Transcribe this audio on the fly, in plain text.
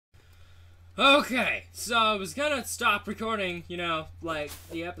Okay, so I was gonna stop recording, you know, like,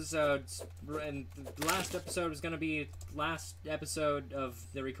 the episodes, and the last episode was gonna be last episode of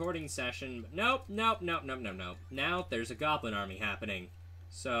the recording session, but nope. Now there's a goblin army happening.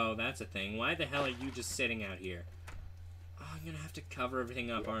 So, that's a thing. Why the hell are you just sitting out here? Oh, I'm gonna have to cover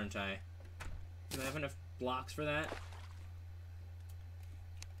everything up, aren't I? Do I have enough blocks for that?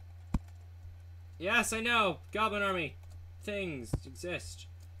 Yes, I know! Goblin army! Things exist.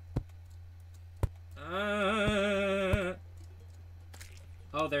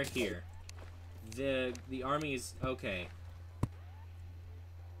 Oh, they're here. The army is okay.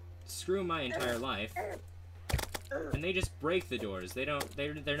 Screw my entire life. And they just break the doors. They're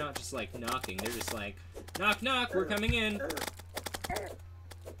not just like knocking. They're just like, knock knock, we're coming in.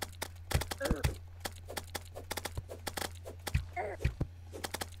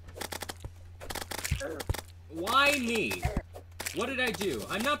 Why me? What did I do?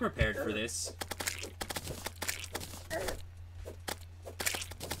 I'm not prepared for this.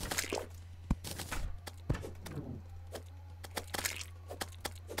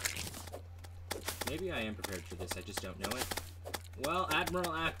 Maybe I am prepared for this, I just don't know it. Well,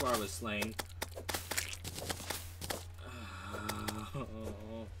 Admiral Akbar was slain.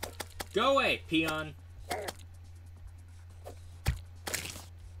 Go away, peon!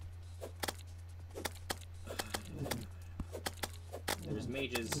 There's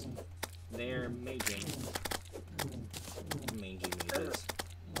mages. They're maging. Mangy mages.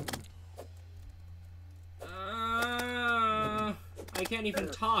 I can't even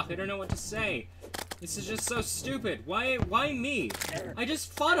talk. I don't know what to say. This is just so stupid. Why me? I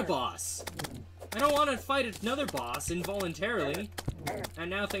just fought a boss. I don't want to fight another boss involuntarily. And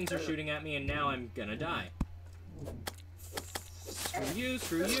now things are shooting at me, and now I'm gonna die.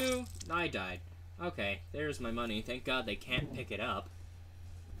 Screw you. I died. Okay, there's my money. Thank God they can't pick it up.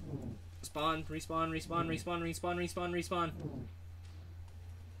 Spawn, respawn.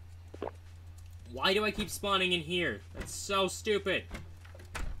 Why do I keep spawning in here? That's so stupid.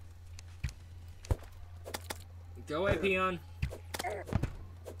 Go away, peon.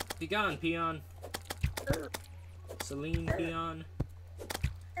 Be gone, peon. Celine, peon.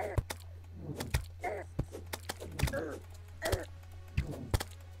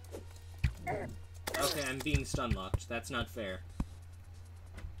 Okay, I'm being stun-locked. That's not fair.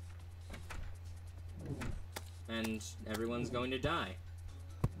 And everyone's going to die.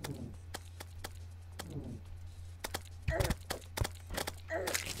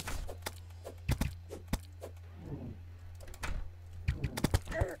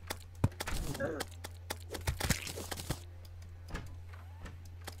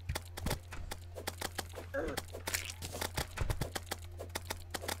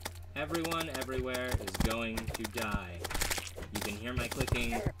 Everyone everywhere is going to die. You can hear my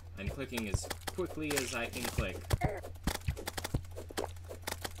clicking. I'm clicking as quickly as I can click.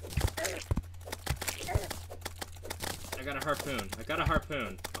 I got a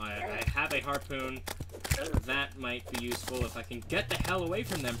harpoon. I have a harpoon. That might be useful if I can get the hell away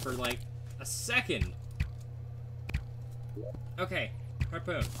from them for like a second. Okay,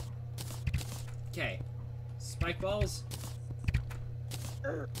 harpoon. Okay, spike balls.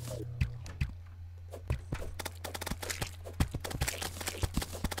 I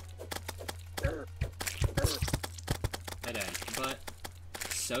died, but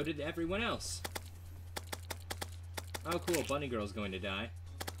so did everyone else. Oh cool, Bunny Girl's going to die.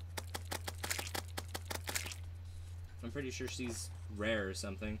 I'm pretty sure she's rare or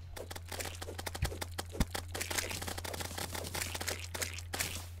something.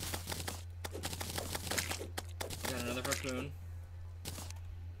 Got another harpoon.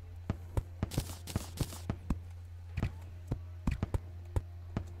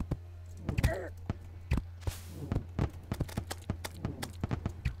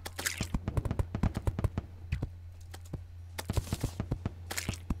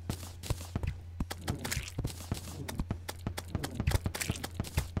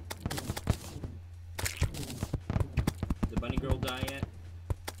 Bunny Girl die yet?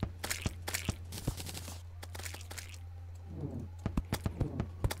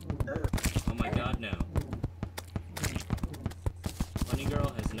 Oh my god, no. Bunny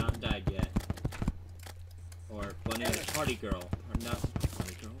Girl has not died yet. Or Party Girl. Or not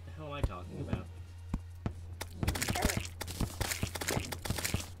Party Girl. What the hell am I talking about?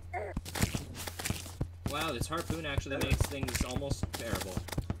 Wow, this harpoon actually makes things almost bearable.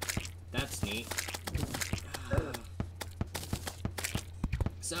 That's neat.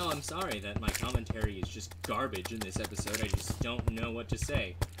 So, I'm sorry that my commentary is just garbage in this episode. I just don't know what to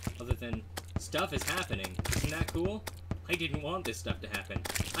say. Other than, stuff is happening. Isn't that cool? I didn't want this stuff to happen.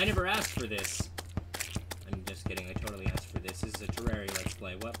 I never asked for this. I'm just kidding. I totally asked for this. This is a Terraria Let's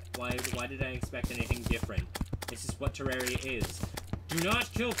Play. What? Why did I expect anything different? This is what Terraria is. Do not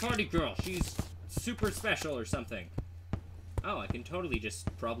kill Party Girl. She's super special or something. Oh, I can totally just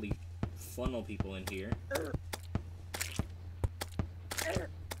probably funnel people in here.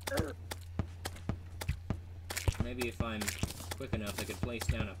 Maybe if I'm quick enough, I could place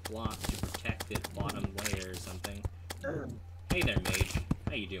down a block to protect the bottom layer or something. Hey there, mage.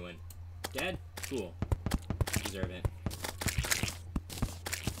 How you doing? Dead? Cool. You deserve it.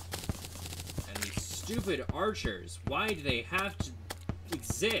 And these stupid archers. Why do they have to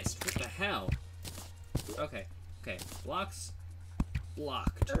exist? What the hell? Okay. Okay. Blocks.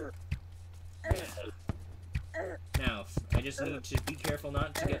 Blocked. Now, I just need to be careful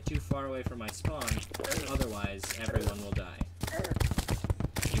not to get too far away from my spawn, otherwise everyone will die.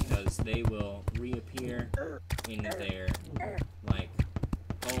 Because they will reappear in their, like,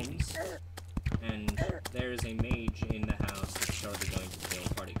 homes, and there is a mage in the house that's totally going to kill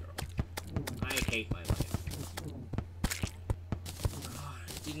Party Girl. I hate my life.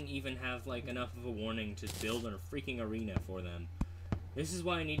 I didn't even have, like, enough of a warning to build a freaking arena for them. This is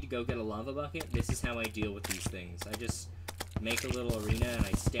why I need to go get a lava bucket. This is how I deal with these things. I just make a little arena and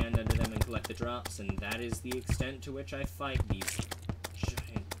I stand under them and collect the drops, and that is the extent to which I fight these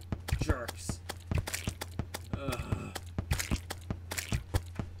giant jerks. Ugh.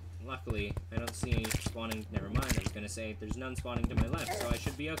 Luckily, I don't see any spawning. Never mind, I was gonna say there's none spawning to my left, so I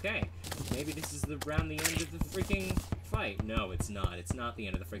should be okay. Maybe this is around the end of the freaking fight. No, it's not. It's not the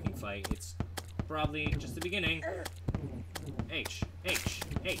end of the freaking fight. It's probably just the beginning. H, H,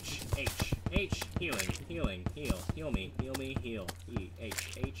 H, H, H, healing, healing, heal, heal me, heal, E,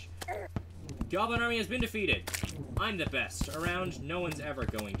 H, H. Goblin army has been defeated. I'm the best around. No one's ever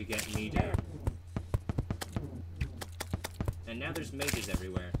going to get me down. And now there's mages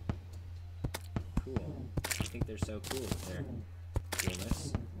everywhere. Cool. I think they're so cool with their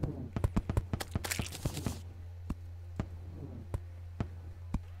coolness.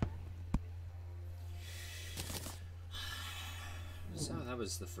 So that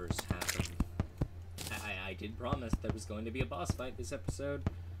was the first half of... I did promise there was going to be a boss fight this episode.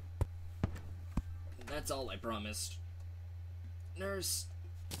 That's all I promised. Nurse.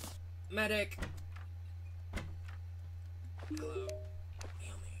 Medic. Hello.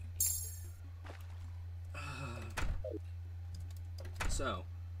 Heal me. So,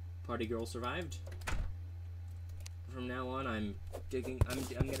 Party Girl survived. From now on, I'm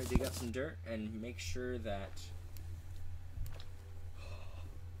gonna dig up some dirt and make sure that...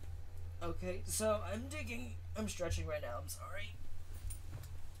 Okay, so I'm stretching right now, I'm sorry.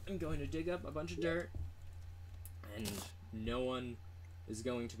 I'm going to dig up a bunch of dirt, and no one is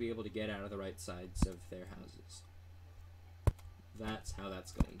going to be able to get out of the right sides of their houses. That's how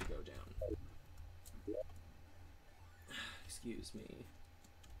that's going to go down. Excuse me.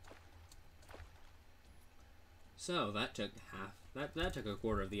 So, that took that took a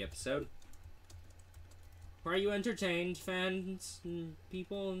quarter of the episode. Are you entertained, fans and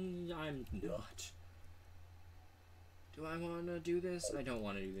people? I'm not. Do I want to do this? I don't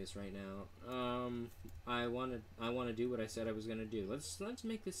want to do this right now. I want to do what I said I was gonna do. Let's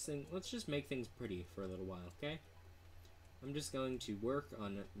make this thing. Let's just make things pretty for a little while, okay? I'm just going to work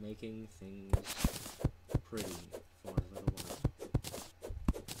on making things pretty for a little while.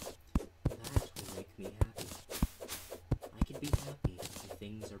 That will make me happy. I can be happy if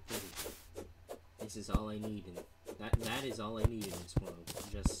things are pretty. This is all I need, and that is all I need in this world.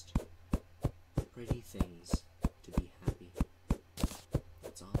 Just pretty things to be happy.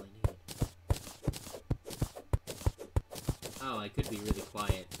 That's all I need. Oh, I could be really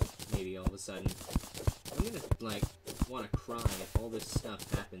quiet, maybe all of a sudden. I'm gonna, like, want to cry if all this stuff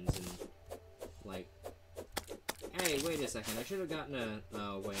happens and, like... Hey, wait a second, I should have gotten a...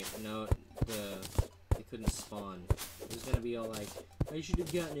 Oh, wait, no, they couldn't spawn. It was gonna be all like, I should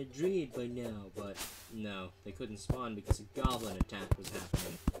have gotten a druid by now, but no, they couldn't spawn because a goblin attack was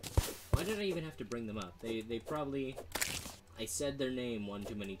happening. Why did I even have to bring them up? They probably... I said their name one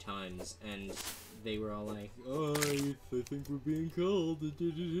too many times, and they were all like, oh, I think we're being called.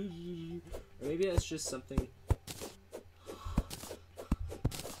 Or maybe that's just something... I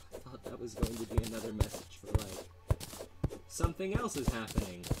thought that was going to be another message for, like, something else is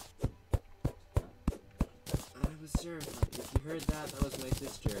happening. I was sure, if you heard that, that was my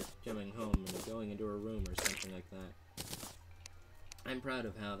sister coming home and going into her room or something like that. I'm proud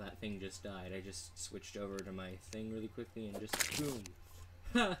of how that thing just died. I just switched over to my thing really quickly and just boom.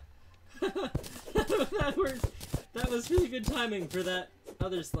 Ha! That was really good timing for that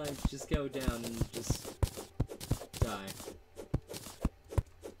other slime to just go down and just die. guy.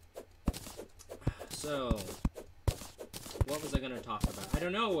 So, what was I gonna talk about? I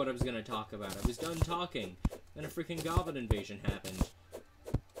don't know what I was gonna talk about. I was done talking, then a freaking goblin invasion happened.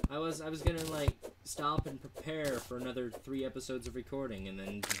 I was gonna, like, stop and prepare for another 3 episodes of recording, and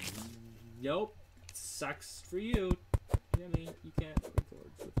then, nope, sucks for you. Jimmy, you can't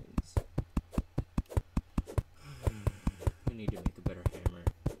record for things. I need to make a better hammer.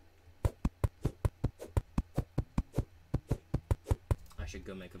 I should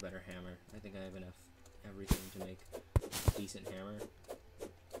go make a better hammer. I think I have enough everything to make a decent hammer.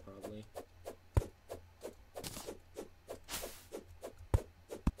 Probably.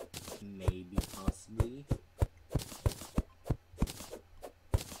 Maybe, possibly.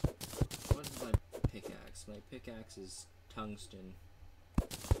 What's my pickaxe? My pickaxe is tungsten.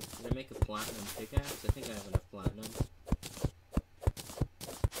 Did I make a platinum pickaxe? I think I have enough platinum.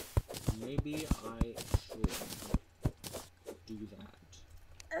 Maybe I should do that.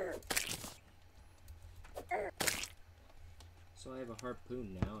 So I have a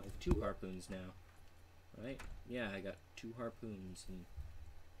harpoon now. I have 2 harpoons now. Right? Yeah, I got 2 harpoons. And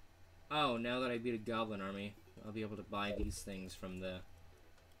oh, now that I beat a goblin army, I'll be able to buy these things from the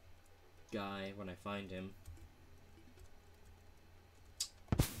guy when I find him.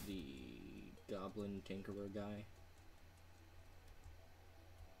 The goblin tinkerer guy.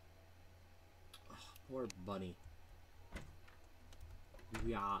 Oh, poor bunny.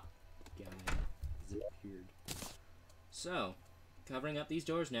 Yeah, guy disappeared. So, covering up these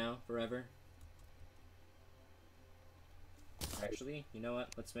doors now, forever. Actually, you know what?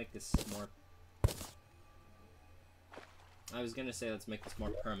 Let's make this more... I was gonna say let's make this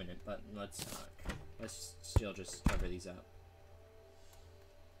more permanent, but let's not. Let's still just cover these up.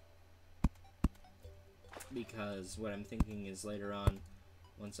 Because what I'm thinking is later on,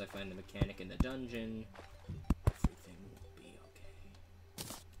 once I find the mechanic in the dungeon, everything will be okay.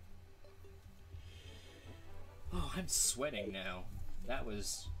 Oh, I'm sweating now. That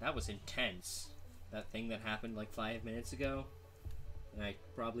was intense. That thing that happened like 5 minutes ago. And I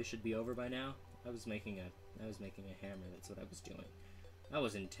probably should be over by now. I was making a hammer. That's what I was doing. That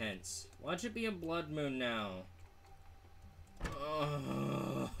was intense. Watch it be a blood moon now.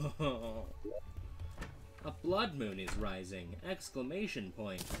 Oh. A blood moon is rising! Exclamation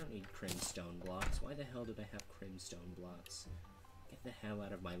point! I don't need crimstone blocks. Why the hell did I have crimstone blocks? Get the hell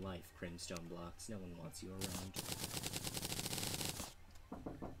out of my life, crimstone blocks. No one wants you around.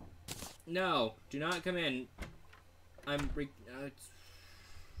 No! Do not come in.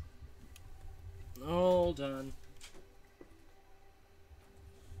 Hold on.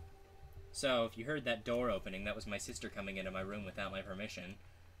 So, if you heard that door opening, that was my sister coming into my room without my permission.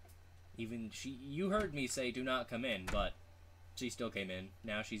 You heard me say do not come in, but she still came in.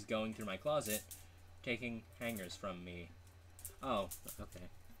 Now she's going through my closet, taking hangers from me. Oh, okay.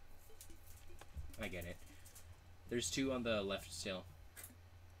 I get it. There's 2 on the left still.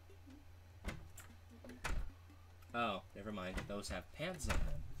 Oh, never mind. Those have pants on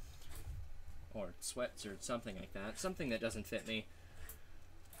them. Or sweats or something like that. Something that doesn't fit me.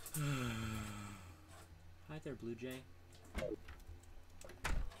 Hi there, Blue Jay.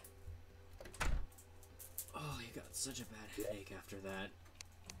 Oh, you got such a bad headache after that.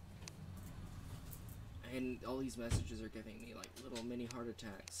 And all these messages are giving me, like, little mini heart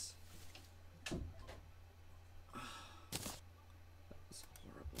attacks. That was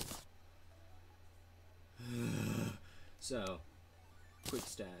horrible. So, quick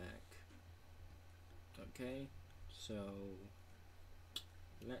stack. Okay, so,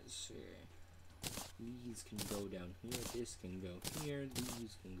 let's see. These can go down here, this can go here,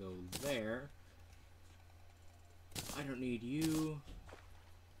 these can go there. I don't need you,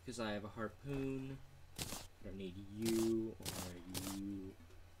 because I have a harpoon. I don't need you, or you.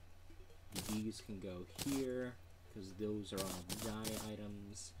 These can go here, because those are all dye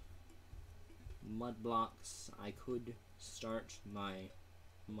items. Mud blocks, I could start my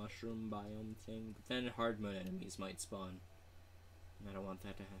mushroom biome thing, but then hard mode enemies might spawn. And I don't want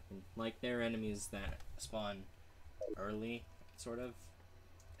that to happen. Like, there are enemies that spawn early, sort of,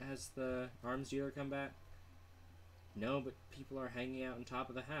 as the arms dealer come back. No, but people are hanging out on top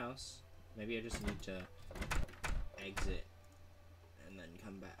of the house. Maybe I just need to exit and then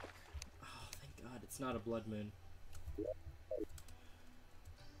come back. Oh, thank God, it's not a blood moon.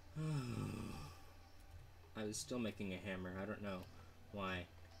 I was still making a hammer. I don't know why.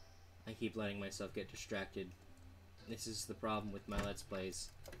 I keep letting myself get distracted. This is the problem with my Let's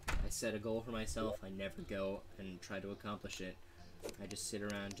Plays. I set a goal for myself, I never go and try to accomplish it. I just sit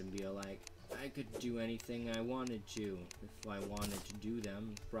around and be like, I could do anything I wanted to, if I wanted to do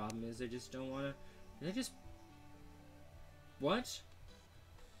them. The problem is I just don't want to... What?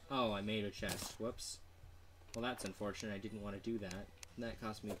 Oh, I made a chest. Whoops. Well, that's unfortunate. I didn't want to do that. That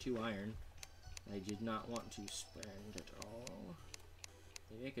cost me 2 iron. I did not want to spend at all.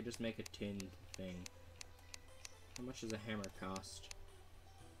 Maybe I could just make a tin thing. How much does a hammer cost?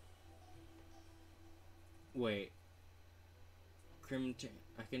 Wait.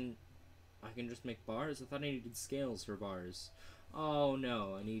 I can just make bars? I thought I needed scales for bars. Oh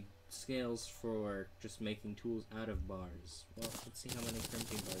no, I need scales for just making tools out of bars. Well, let's see how many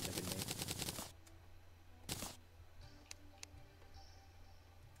crimson bars I can make.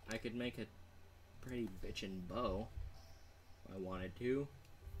 I could make a pretty bitchin' bow if I wanted to.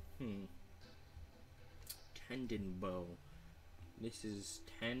 Tendon bow. This is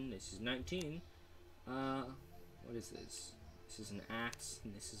 10, this is 19. What is this? This is an axe,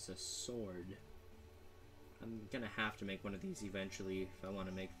 and this is a sword. I'm gonna have to make one of these eventually if I want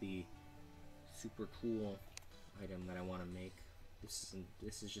to make the super cool item that I want to make. This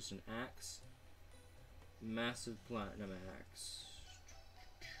is just an axe. Massive platinum axe.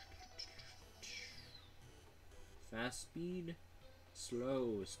 Fast speed,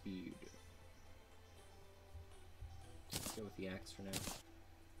 slow speed. Let's go with the axe for now.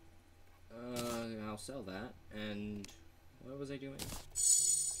 I'll sell that. And what was I doing?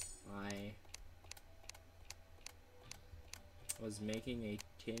 I was making a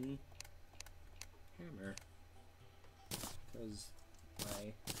tin hammer because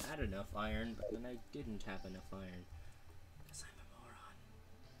I had enough iron, but then I didn't have enough iron because I'm a moron.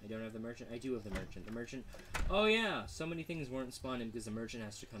 I don't have the merchant. I do have the merchant. The merchant. Oh yeah, so many things weren't spawning because the merchant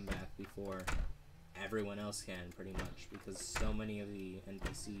has to come back before everyone else can, pretty much, because so many of the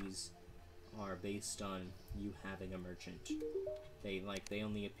NPCs are based on you having a merchant. They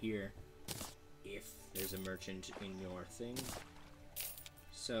only appear if there's a merchant in your thing.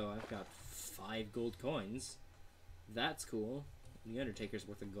 So I've got 5 gold coins. That's cool. The Undertaker's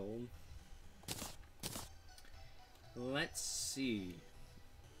worth of gold. Let's see.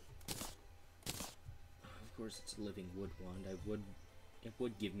 Of course, it's a living wood wand. It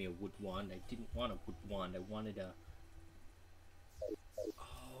would give me a wood wand. I didn't want a wood wand. I wanted a...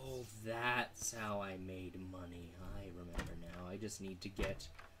 Oh, that's how I made money. I remember now. I just need to get...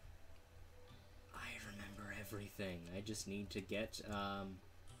 I remember everything. I just need to get,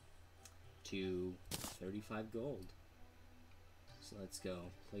 to 35 gold. So let's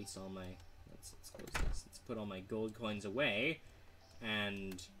go. Place all my... Let's close this. Let's put all my gold coins away.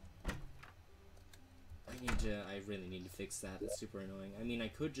 And... I really need to fix that. That's super annoying. I mean, I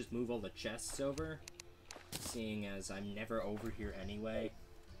could just move all the chests over, seeing as I'm never over here anyway.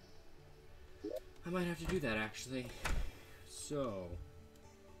 I might have to do that, actually. So...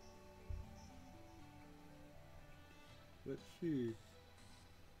 let's see.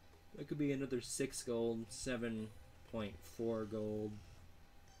 That could be another 6 gold, 7.4 gold.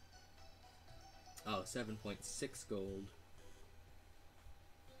 Oh, 7.6 gold.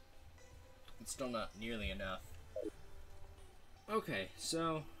 It's still not nearly enough. Okay,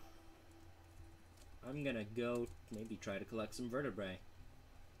 so I'm gonna go maybe try to collect some vertebrae.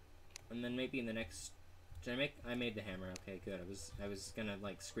 And then maybe in the next... I made the hammer. Okay, good. I was gonna,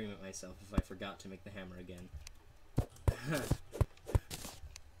 like, scream at myself if I forgot to make the hammer again.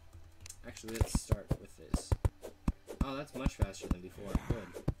 Actually, let's start with this. Oh, that's much faster than before. Good.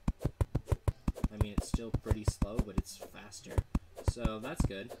 I mean, it's still pretty slow, but it's faster. So, that's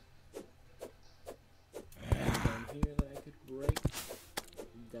good. Down here that I could break?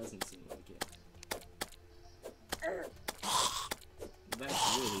 Doesn't seem like it.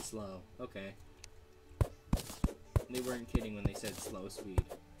 That's really slow. Okay. They weren't kidding when they said slow speed.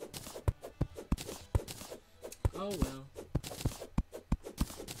 Oh well.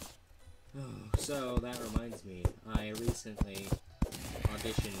 Oh, so that reminds me, I recently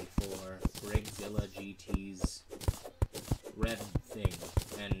auditioned for Gregzilla GT's Red thing,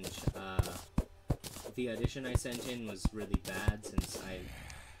 and the audition I sent in was really bad since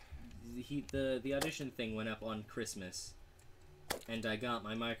the audition thing went up on Christmas, and I got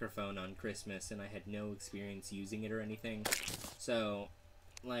my microphone on Christmas, and I had no experience using it or anything. So,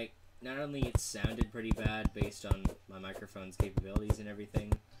 like, not only it sounded pretty bad based on my microphone's capabilities and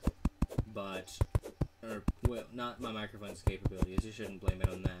everything, but, well, not my microphone's capabilities, you shouldn't blame it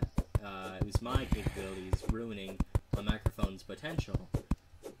on that. It was my capabilities ruining my microphone's potential.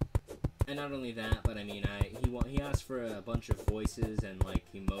 And not only that, but I mean, he asked for a bunch of voices and, like,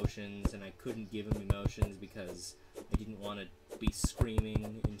 emotions, and I couldn't give him emotions because I didn't want to be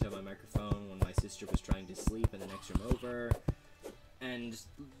screaming into my microphone when my sister was trying to sleep in the next room over. And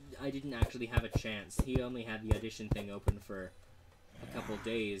I didn't actually have a chance. He only had the audition thing open for a couple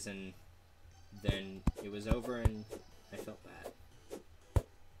days, and then it was over, and I felt bad.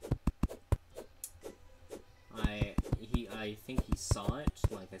 I think he saw it.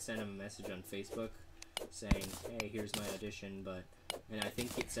 Like, I sent him a message on Facebook saying, hey, here's my audition, and I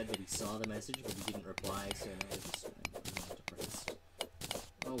think it said that he saw the message, but he didn't reply, so I'm not depressed.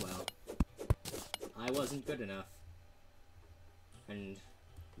 Oh well. I wasn't good enough. And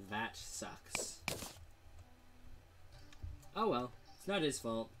that sucks. Oh well. It's not his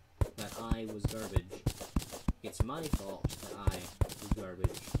fault that I was garbage. It's my fault that I was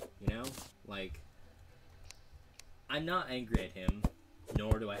garbage. You know? Like, I'm not angry at him,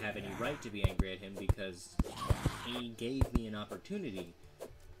 nor do I have any right to be angry at him because he gave me an opportunity.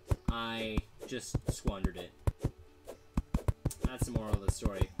 I just squandered it. That's the moral of the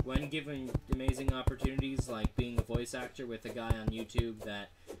story. When given amazing opportunities, like being a voice actor with a guy on YouTube that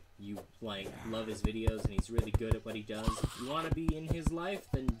you, like, love his videos and he's really good at what he does, if you want to be in his life,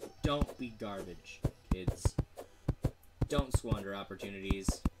 then don't be garbage, kids. Don't squander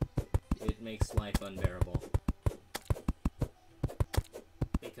opportunities. It makes life unbearable.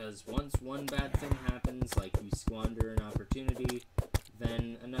 Because once one bad thing happens, like you squander an opportunity,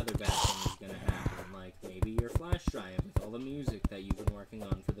 then another bad thing is gonna happen. Like maybe your flash drive with all the music that you've been working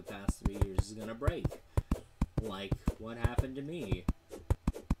on for the past 3 years is gonna break. Like what happened to me.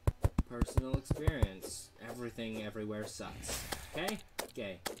 Personal experience. Everything everywhere sucks. Okay?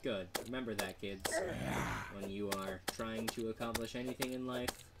 Okay, good. Remember that, kids. When you are trying to accomplish anything in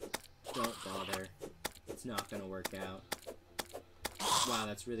life, don't bother. It's not gonna work out. Wow,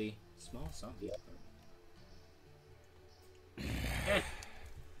 that's really small soggy.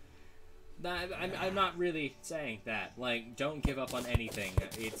 I'm not really saying that. Like, don't give up on anything.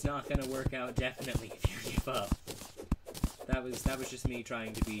 It's not gonna work out definitely if you give up. That was just me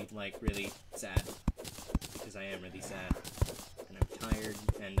trying to be, like, really sad. Because I am really sad. And I'm tired,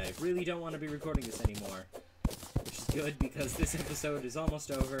 and I really don't want to be recording this anymore. Which is good, because this episode is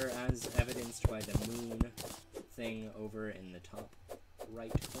almost over, as evidenced by the moon thing over in the top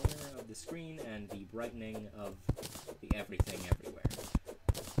right corner of the screen, and the brightening of the everything everywhere.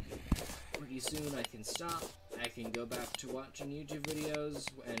 Pretty soon I can stop. I can go back to watching YouTube videos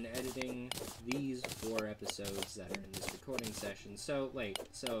and editing these 4 episodes that are in this recording session. So, wait,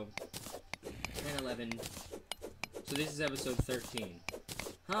 so 10, 11. So this is episode 13.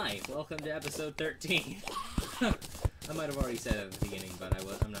 Hi, welcome to episode 13. I might have already said it at the beginning, but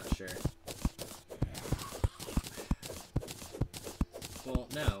I'm not sure. Well,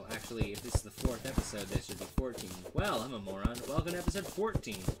 no, actually, if this is the 4th episode, there should be 14. Well, I'm a moron. Welcome to episode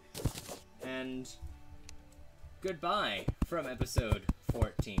 14. And goodbye from episode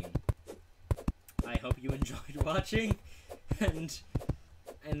 14. I hope you enjoyed watching, and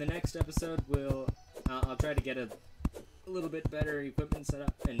in the next episode, I'll try to get a little bit better equipment set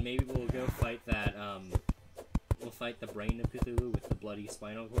up, and maybe we'll go fight that, we'll fight the Brain of Cthulhu with the bloody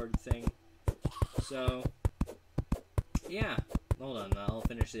spinal cord thing. So, yeah. Hold on, I'll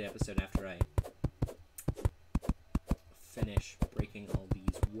finish the episode after I finish breaking all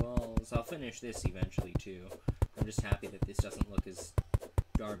these walls. I'll finish this eventually, too. I'm just happy that this doesn't look as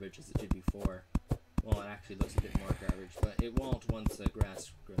garbage as it did before. Well, it actually looks a bit more garbage, but it won't once the grass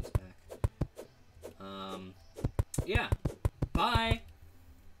grows back. Yeah. Bye!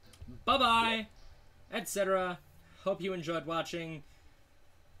 Bye-bye! Etc. Hope you enjoyed watching.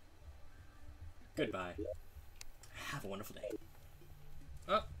 Goodbye. Have a wonderful day.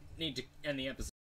 Oh, need to end the episode.